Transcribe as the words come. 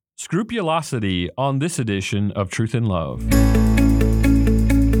Scrupulosity on this edition of Truth in Love.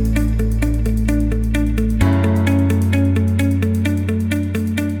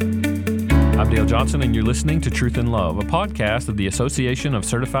 I'm Dale Johnson, and you're listening to Truth in Love, a podcast of the Association of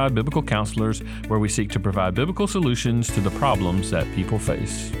Certified Biblical Counselors, where we seek to provide biblical solutions to the problems that people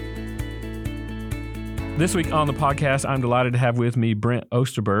face. This week on the podcast, I'm delighted to have with me Brent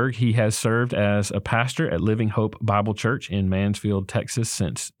Osterberg. He has served as a pastor at Living Hope Bible Church in Mansfield, Texas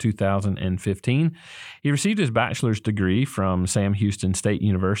since 2015. He received his bachelor's degree from Sam Houston State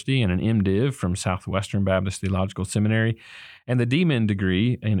University and an MDiv from Southwestern Baptist Theological Seminary and the DMin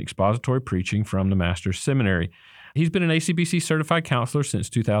degree in expository preaching from the Master's Seminary. He's been an ACBC certified counselor since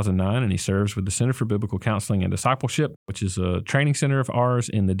 2009, and he serves with the Center for Biblical Counseling and Discipleship, which is a training center of ours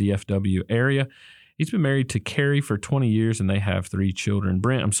in the DFW area. He's been married to Carrie for 20 years, and they have 3 children.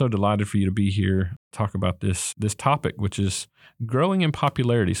 Brent, I'm so delighted for you to be here, talk about this topic, which is growing in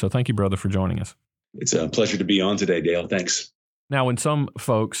popularity. So thank you, brother, for joining us. It's a pleasure to be on today, Dale. Thanks. Now, when some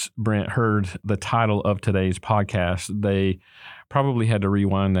folks, Brent, heard the title of today's podcast, they probably had to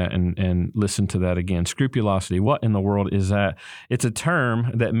rewind that and listen to that again. Scrupulosity, what in the world is that? It's a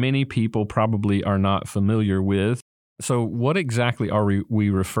term that many people probably are not familiar with. So what exactly are we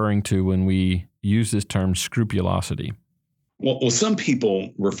referring to when we use this term scrupulosity? Well, some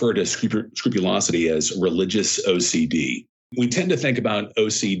people refer to scrupulosity as religious OCD. We tend to think about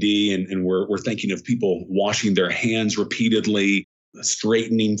OCD and we're thinking of people washing their hands repeatedly,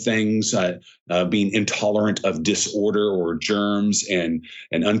 straightening things, being intolerant of disorder or germs and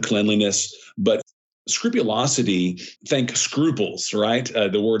uncleanliness. But scrupulosity, think scruples, right?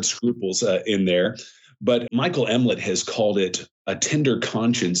 The word scruples in there. But Michael Emlet has called it a tender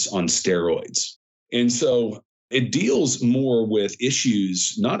conscience on steroids. And so it deals more with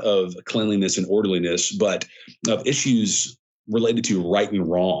issues not of cleanliness and orderliness, but of issues related to right and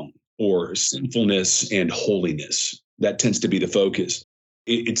wrong or sinfulness and holiness. That tends to be the focus.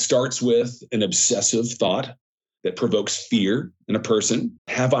 It starts with an obsessive thought that provokes fear in a person.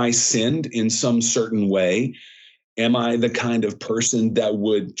 Have I sinned in some certain way? Am I the kind of person that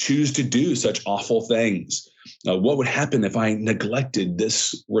would choose to do such awful things? What would happen if I neglected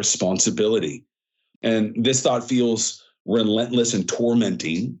this responsibility? And this thought feels relentless and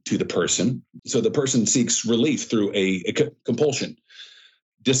tormenting to the person. So the person seeks relief through a compulsion,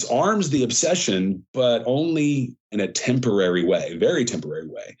 disarms the obsession, but only in a temporary way, very temporary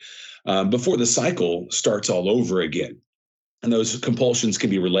way, before the cycle starts all over again. And those compulsions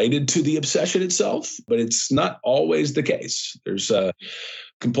can be related to the obsession itself, but it's not always the case. There's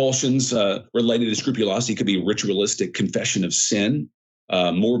compulsions related to scrupulosity. Could be ritualistic confession of sin,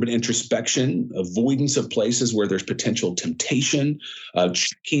 morbid introspection, avoidance of places where there's potential temptation,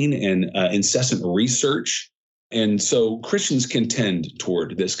 checking and incessant research. And so Christians can tend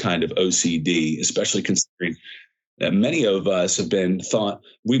toward this kind of OCD, especially considering that many of us we've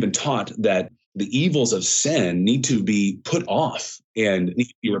been taught that the evils of sin need to be put off and need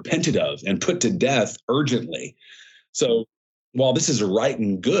to be repented of and put to death urgently. So while this is right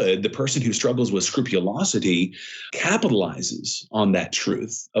and good, the person who struggles with scrupulosity capitalizes on that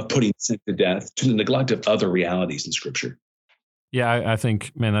truth of putting sin to death to the neglect of other realities in Scripture. Yeah, I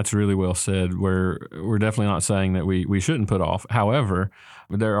think, man, that's really well said. We're definitely not saying that we shouldn't put off. However,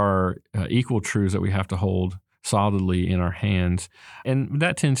 there are equal truths that we have to hold solidly in our hands. And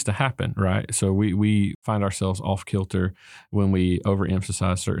that tends to happen, right? So we find ourselves off kilter when we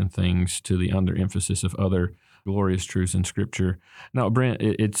overemphasize certain things to the underemphasis of other glorious truths in Scripture. Now, Brent,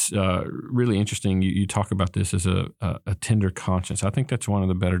 it's really interesting. You talk about this as a tender conscience. I think that's one of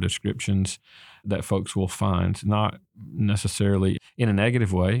the better descriptions that folks will find, not necessarily in a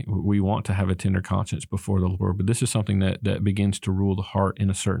negative way. We want to have a tender conscience before the Lord, but this is something that begins to rule the heart in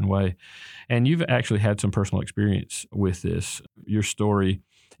a certain way. And you've actually had some personal experience with this. Your story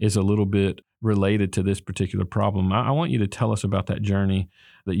is a little bit related to this particular problem. I want you to tell us about that journey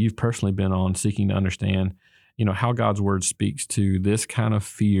that you've personally been on, seeking to understand, how God's Word speaks to this kind of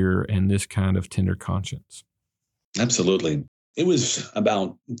fear and this kind of tender conscience. Absolutely. It was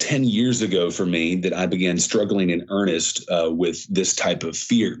about 10 years ago for me that I began struggling in earnest with this type of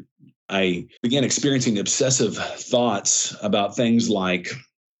fear. I began experiencing obsessive thoughts about things like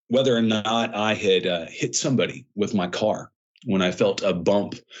whether or not I had hit somebody with my car. When I felt a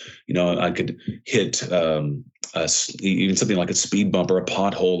bump, I could hit even something like a speed bump or a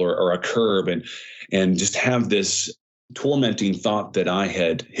pothole or a curb and just have this tormenting thought that I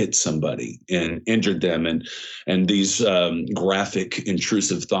had hit somebody and injured them, and these graphic,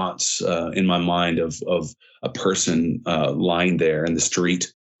 intrusive thoughts in my mind of a person lying there in the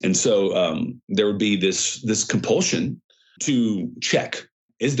street. And so there would be this compulsion to check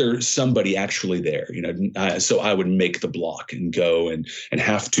is there somebody actually there? So I would make the block and go and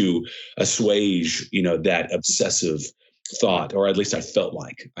have to assuage, that obsessive thought, or at least I felt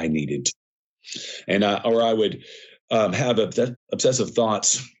like I needed to. And or I would have obsessive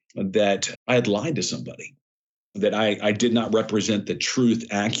thoughts that I had lied to somebody, that I did not represent the truth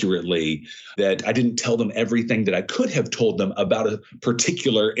accurately, that I didn't tell them everything that I could have told them about a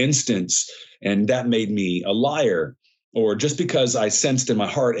particular instance, and that made me a liar. Or just because I sensed in my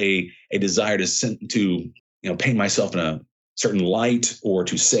heart a desire to paint myself in a certain light or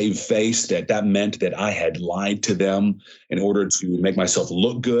to save face, that meant that I had lied to them in order to make myself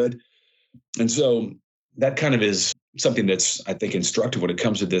look good. And so that kind of is something that's, I think, instructive when it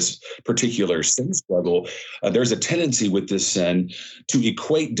comes to this particular sin struggle. There's a tendency with this sin to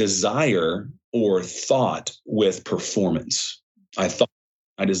equate desire or thought with performance.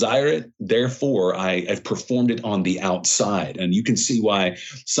 I desire it, therefore I have performed it on the outside. And you can see why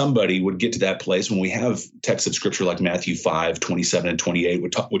somebody would get to that place when we have texts of scripture like Matthew 5:27 and 28,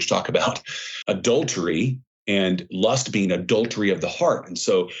 which talk about adultery and lust being adultery of the heart. And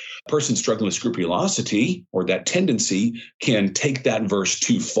so a person struggling with scrupulosity, or that tendency, can take that verse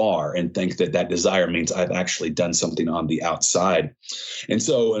too far and think that desire means I've actually done something on the outside. And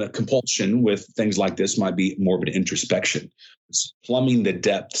so a compulsion with things like this might be more of an introspection. It's plumbing the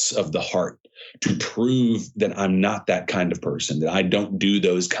depths of the heart to prove that I'm not that kind of person, that I don't do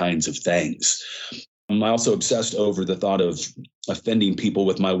those kinds of things. I'm also obsessed over the thought of offending people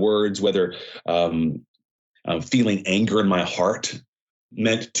with my words, whether feeling anger in my heart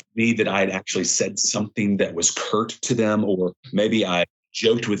meant to me that I had actually said something that was curt to them, or maybe I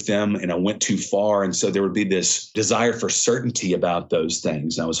joked with them and I went too far. And so there would be this desire for certainty about those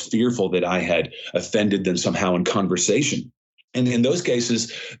things. And I was fearful that I had offended them somehow in conversation. And in those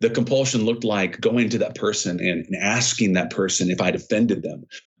cases, the compulsion looked like going to that person and asking that person if I'd offended them,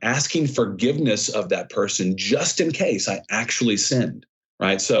 asking forgiveness of that person just in case I actually sinned.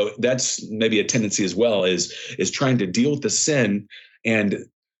 Right. So that's maybe a tendency as well, is trying to deal with the sin and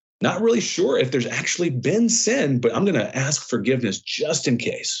not really sure if there's actually been sin, but I'm going to ask forgiveness just in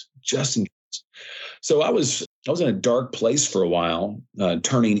case, So I was in a dark place for a while,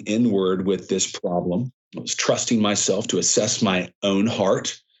 turning inward with this problem. I was trusting myself to assess my own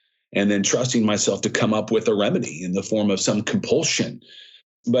heart, and then trusting myself to come up with a remedy in the form of some compulsion.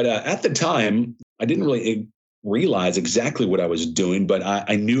 But at the time, I didn't really realize exactly what I was doing, but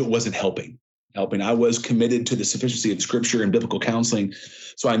I knew it wasn't helping. I was committed to the sufficiency of Scripture and biblical counseling.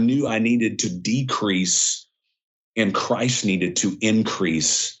 So I knew I needed to decrease and Christ needed to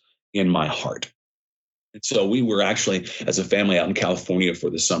increase in my heart. And so we were actually, as a family, out in California for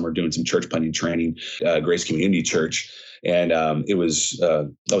the summer doing some church planting training, Grace Community Church. And I was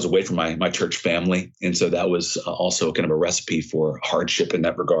away from my church family. And so that was also kind of a recipe for hardship in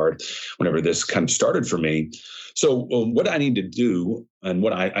that regard whenever this kind of started for me. So what I needed to do, and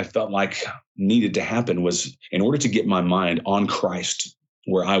what I felt like needed to happen, was in order to get my mind on Christ,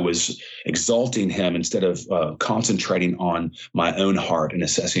 where I was exalting him instead of concentrating on my own heart and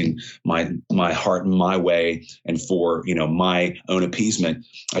assessing my heart my way and for my own appeasement,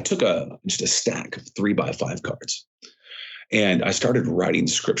 I took just a stack of 3x5 cards. And I started writing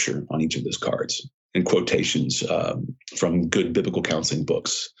scripture on each of those cards and quotations from good biblical counseling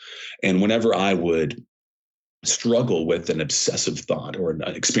books. And whenever I would struggle with an obsessive thought or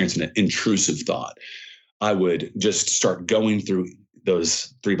experiencing an intrusive thought, I would just start going through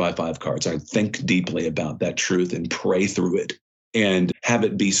those 3x5 cards. I'd think deeply about that truth and pray through it and have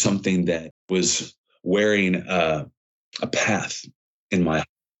it be something that was wearing a path in my.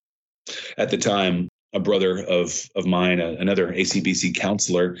 At the time, a brother of mine, another ACBC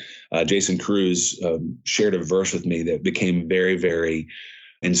counselor, Jason Cruz, shared a verse with me that became very, very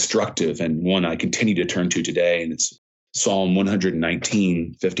instructive, and one I continue to turn to today. And it's Psalm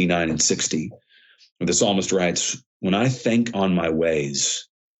 119, 59 and 60. The psalmist writes, "When I think on my ways,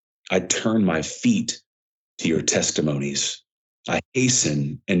 I turn my feet to your testimonies. I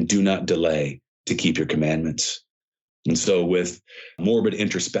hasten and do not delay to keep your commandments." And so with morbid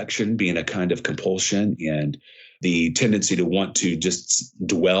introspection being a kind of compulsion, and the tendency to want to just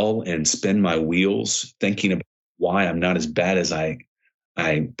dwell and spin my wheels thinking about why I'm not as bad as I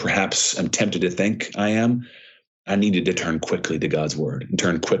perhaps am tempted to think I am, I needed to turn quickly to God's word and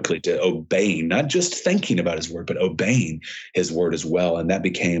turn quickly to obeying, not just thinking about his word, but obeying his word as well. And that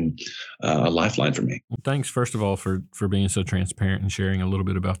became a lifeline for me. Well, thanks, first of all, for being so transparent and sharing a little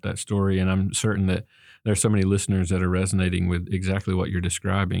bit about that story. And I'm certain that there's so many listeners that are resonating with exactly what you're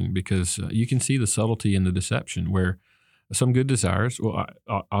describing, because you can see the subtlety in the deception where some good desires, well,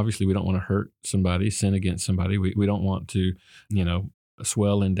 obviously we don't want to hurt somebody, sin against somebody. We don't want to,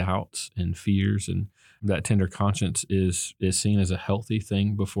 swell in doubts and fears, and that tender conscience is seen as a healthy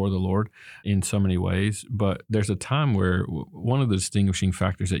thing before the Lord in so many ways. But there's a time where one of the distinguishing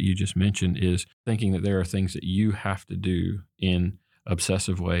factors that you just mentioned is thinking that there are things that you have to do in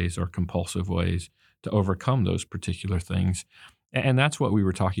obsessive ways or compulsive ways to overcome those particular things. And that's what we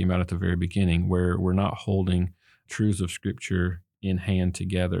were talking about at the very beginning, where we're not holding truths of Scripture in hand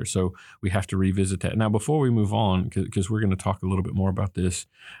together. So we have to revisit that. Now, before we move on, because we're going to talk a little bit more about this,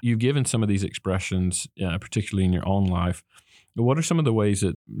 you've given some of these expressions, particularly in your own life. What are some of the ways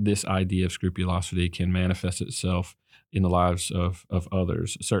that this idea of scrupulosity can manifest itself in the lives of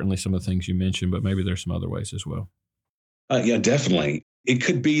others? Certainly some of the things you mentioned, but maybe there's some other ways as well. Yeah, definitely. It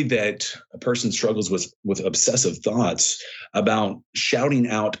could be that a person struggles with obsessive thoughts about shouting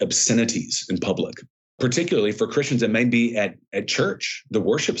out obscenities in public, particularly for Christians that may be at church, the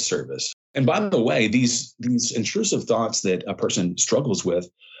worship service. And by the way, these intrusive thoughts that a person struggles with,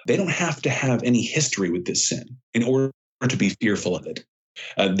 they don't have to have any history with this sin in order to be fearful of it.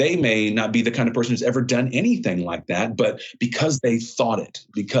 They may not be the kind of person who's ever done anything like that, but because they thought it,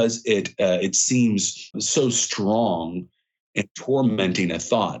 because it seems so strong and tormenting a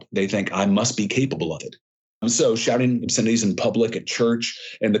thought, they think I must be capable of it. So shouting obscenities in public at church,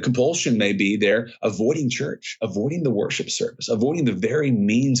 and the compulsion may be there, avoiding church, avoiding the worship service, avoiding the very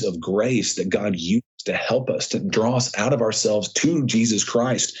means of grace that God used to help us, to draw us out of ourselves to Jesus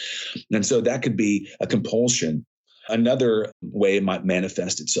Christ. And so that could be a compulsion. Another way it might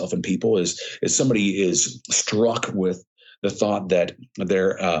manifest itself in people is somebody is struck with the thought that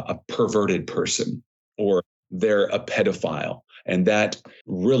they're a perverted person or they're a pedophile, and that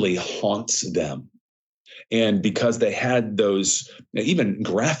really haunts them. And because they had those even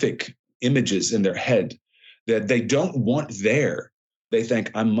graphic images in their head that they don't want there, they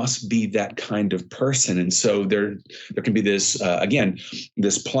think I must be that kind of person. And so there can be this, again,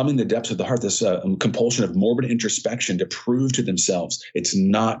 this plumbing the depths of the heart, this compulsion of morbid introspection to prove to themselves it's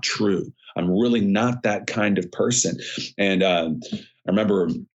not true. I'm really not that kind of person. And I remember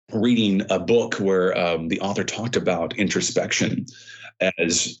reading a book where the author talked about introspection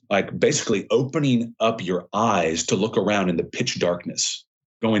as like basically opening up your eyes to look around in the pitch darkness,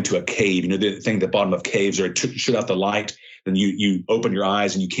 go into a cave. You know, the thing at the bottom of caves are shoot out the light, then you open your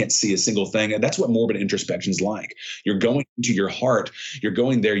eyes and you can't see a single thing. And that's what morbid introspection is like. You're going into your heart. You're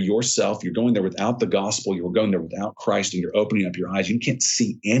going there yourself. You're going there without the gospel. You're going there without Christ, and you're opening up your eyes. You can't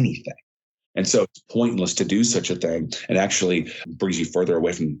see anything. And so it's pointless to do such a thing, and actually brings you further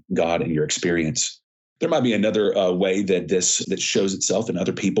away from God and your experience. There might be another way that that shows itself in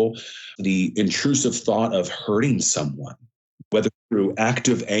other people, the intrusive thought of hurting someone, whether through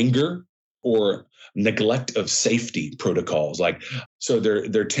active anger or neglect of safety protocols. So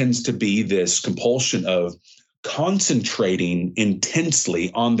there tends to be this compulsion of concentrating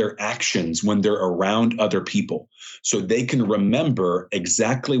intensely on their actions when they're around other people, so they can remember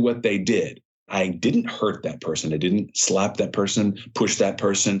exactly what they did. I didn't hurt that person. I didn't slap that person, push that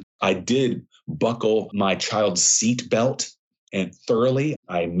person. I did buckle my child's seat belt, and thoroughly.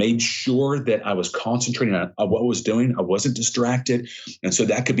 I made sure that I was concentrating on what I was doing. I wasn't distracted. And so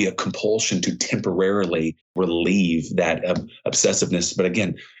that could be a compulsion to temporarily relieve that obsessiveness. But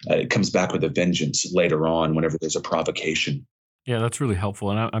again, it comes back with a vengeance later on whenever there's a provocation. Yeah, that's really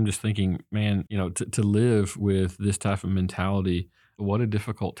helpful. And I'm just thinking, man, to live with this type of mentality, what a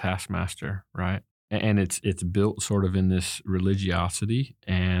difficult taskmaster, right? And it's built sort of in this religiosity,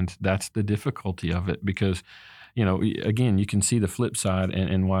 and that's the difficulty of it because, again, you can see the flip side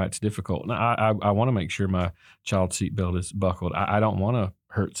and why it's difficult. Now, I want to make sure my child's seatbelt is buckled. I don't want to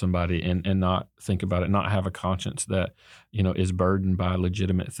hurt somebody and not think about it, not have a conscience that, is burdened by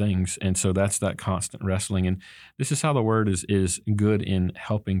legitimate things. And so that's that constant wrestling. And this is how the word is good in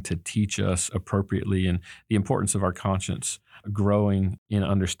helping to teach us appropriately and the importance of our conscience growing in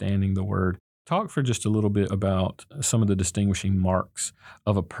understanding the word. Talk for just a little bit about some of the distinguishing marks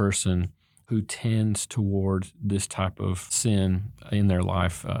of a person who tends toward this type of sin in their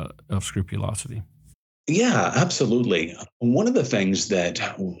life of scrupulosity. Yeah, absolutely. One of the things that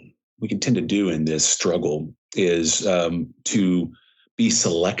we can tend to do in this struggle is to be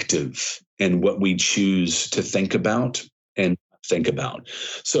selective in what we choose to think about and think about.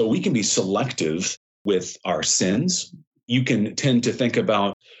 So we can be selective with our sins. You can tend to think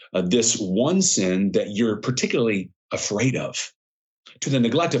about this one sin that you're particularly afraid of, to the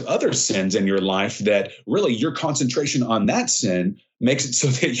neglect of other sins in your life that really your concentration on that sin makes it so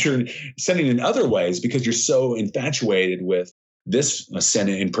that you're sinning in other ways because you're so infatuated with this sin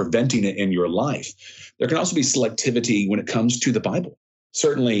and preventing it in your life. There can also be selectivity when it comes to the Bible.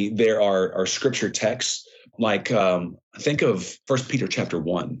 Certainly, there are scripture texts like, think of 1 Peter chapter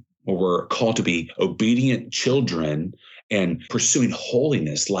 1, where we're called to be obedient children and pursuing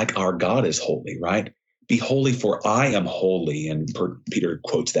holiness like our God is holy, right? Be holy, for I am holy. And Peter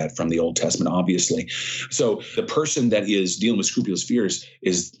quotes that from the Old Testament, obviously. So the person that is dealing with scrupulous fears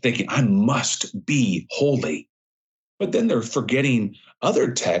is thinking, I must be holy. But then they're forgetting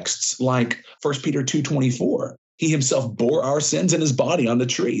other texts like 1 Peter 2:24. He himself bore our sins in his body on the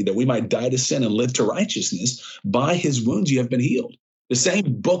tree, that we might die to sin and live to righteousness. By his wounds you have been healed. The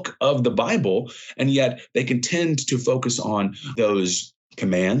same book of the Bible, and yet they can tend to focus on those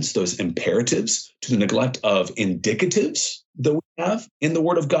commands, those imperatives, to the neglect of indicatives that we have in the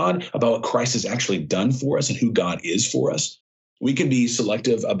Word of God about what Christ has actually done for us and who God is for us. We can be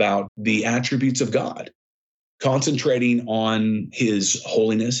selective about the attributes of God, concentrating on his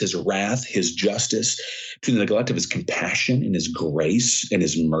holiness, his wrath, his justice, to the neglect of his compassion and his grace and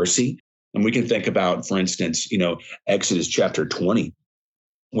his mercy. And we can think about, for instance, Exodus chapter 20,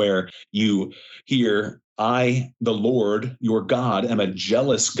 where you hear, I, the Lord, your God, am a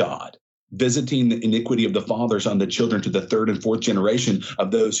jealous God, visiting the iniquity of the fathers on the children to the third and fourth generation of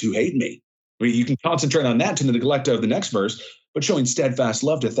those who hate me. I mean, you can concentrate on that to the neglect of the next verse, but showing steadfast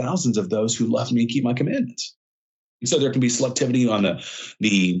love to thousands of those who love me and keep my commandments. And so there can be selectivity on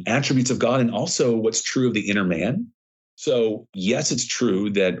the attributes of God and also what's true of the inner man. So yes, it's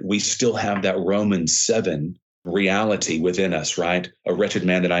true that we still have that Romans 7 reality within us, right? A wretched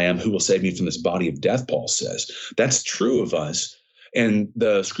man that I am, who will save me from this body of death, Paul says. That's true of us. And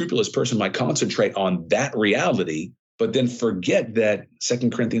the scrupulous person might concentrate on that reality, but then forget that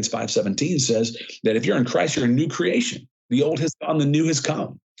 2 Corinthians 5:17 says that if you're in Christ, you're a new creation. The old has gone, the new has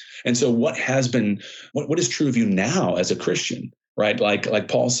come. And so what is true of you now as a Christian, right? Like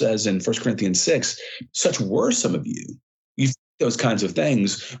Paul says in 1 Corinthians 6, such were some of you. You think those kinds of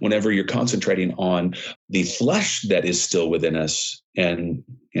things whenever you're concentrating on the flesh that is still within us and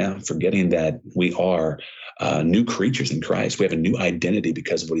forgetting that we are new creatures in Christ. We have a new identity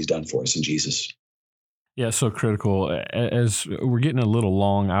because of what he's done for us in Jesus. Yeah, so critical. As we're getting a little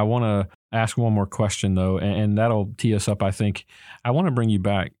long, I want to ask one more question, though, and that'll tee us up, I think. I want to bring you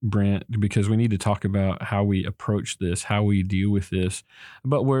back, Brent, because we need to talk about how we approach this, how we deal with this.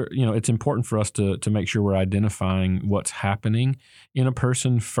 But it's important for us to make sure we're identifying what's happening in a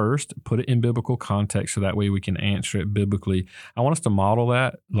person first, put it in biblical context so that way we can answer it biblically. I want us to model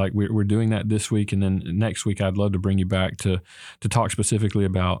that, like we're doing that this week, and then next week I'd love to bring you back to talk specifically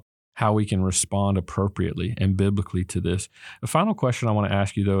about how we can respond appropriately and biblically to this. The final question I want to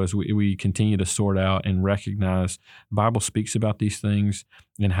ask you, though, as we continue to sort out and recognize the Bible speaks about these things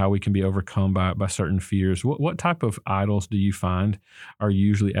and how we can be overcome by certain fears. What type of idols do you find are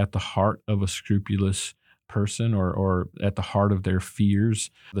usually at the heart of a scrupulous person or at the heart of their fears,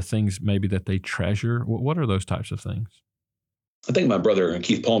 the things maybe that they treasure? What are those types of things? I think my brother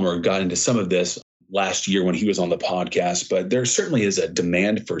Keith Palmer got into some of this last year when he was on the podcast, but there certainly is a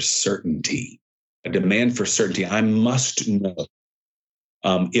demand for certainty, I must know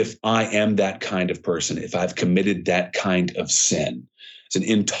if I am that kind of person, if I've committed that kind of sin. It's an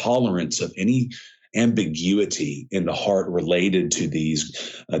intolerance of any ambiguity in the heart related to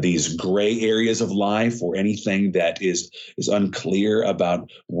these gray areas of life or anything that is unclear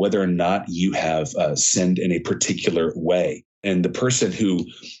about whether or not you have sinned in a particular way. And the person who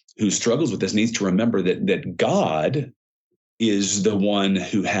struggles with this needs to remember that God is the one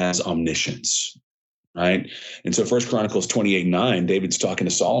who has omniscience, right? And so 1 Chronicles 28:9, David's talking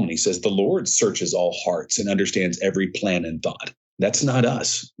to Solomon. He says, the Lord searches all hearts and understands every plan and thought. That's not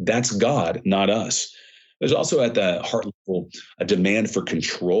us. That's God, not us. There's also at the heart level a demand for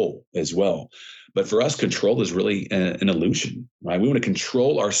control as well. But for us, control is really an illusion, right? We want to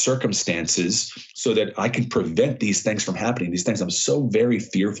control our circumstances so that I can prevent these things from happening, these things I'm so very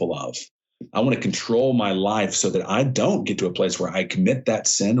fearful of. I want to control my life so that I don't get to a place where I commit that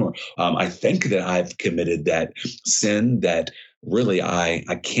sin or I think that I've committed that sin that really I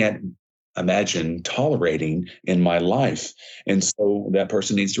can't imagine tolerating in my life. And so that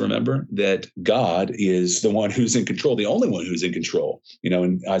person needs to remember that God is the one who's in control, the only one who's in control.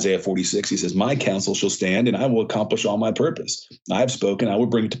 In Isaiah 46, he says, my counsel shall stand and I will accomplish all my purpose. I have spoken, I will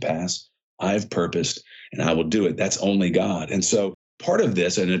bring it to pass. I have purposed and I will do it. That's only God. And so part of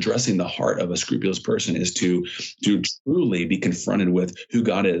this and addressing the heart of a scrupulous person is to truly be confronted with who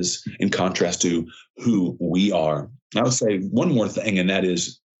God is in contrast to who we are. I would say one more thing, and that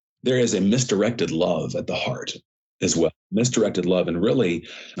is there is a misdirected love at the heart as well. Misdirected love. And really,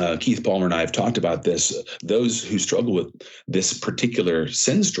 Keith Palmer and I have talked about this. Those who struggle with this particular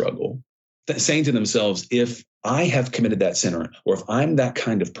sin struggle, saying to themselves, if I have committed that sin or if I'm that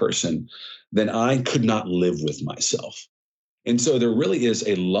kind of person, then I could not live with myself. And so there really is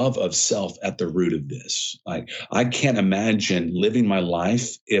a love of self at the root of this. I can't imagine living my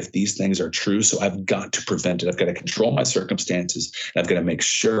life if these things are true. So I've got to prevent it. I've got to control my circumstances. I've got to make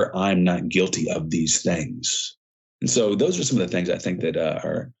sure I'm not guilty of these things. And so those are some of the things I think that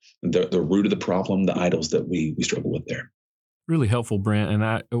are the root of the problem, the idols that we struggle with there. Really helpful, Brent.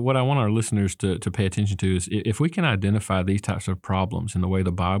 And what I want our listeners to pay attention to is if we can identify these types of problems in the way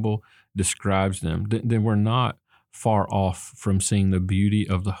the Bible describes them, then we're not far off from seeing the beauty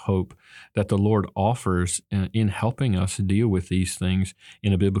of the hope that the Lord offers in helping us deal with these things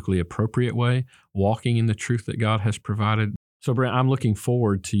in a biblically appropriate way, walking in the truth that God has provided. So, Brent, I'm looking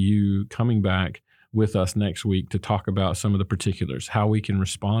forward to you coming back with us next week to talk about some of the particulars, how we can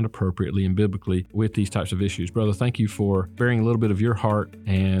respond appropriately and biblically with these types of issues. Brother, thank you for bearing a little bit of your heart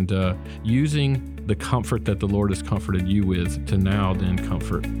and using the comfort that the Lord has comforted you with to now then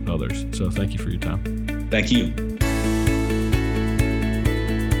comfort others. So thank you for your time. Thank you.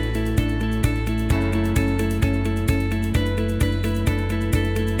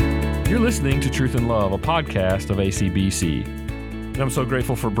 You're listening to Truth and Love, a podcast of ACBC. And I'm so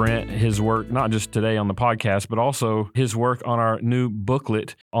grateful for Brent, his work, not just today on the podcast, but also his work on our new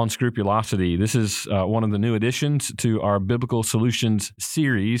booklet on Scrupulosity. This is one of the new additions to our Biblical Solutions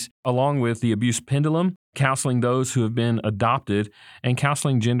series, along with the Abuse Pendulum, counseling those who have been adopted, and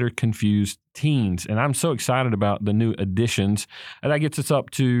counseling gender-confused teens. And I'm so excited about the new additions. And that gets us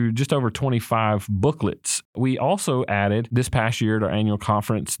up to just over 25 booklets. We also added this past year at our annual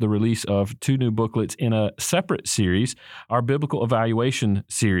conference the release of 2 new booklets in a separate series, our Biblical Evaluation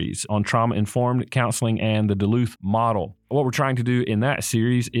series on trauma-informed counseling and the Duluth model. What we're trying to do in that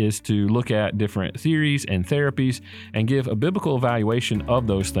series is to look at different theories and therapies and give a biblical evaluation of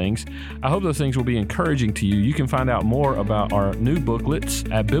those things. I hope those things will be encouraging to you. You can find out more about our new booklets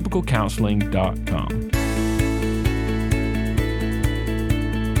at biblicalcounseling.com.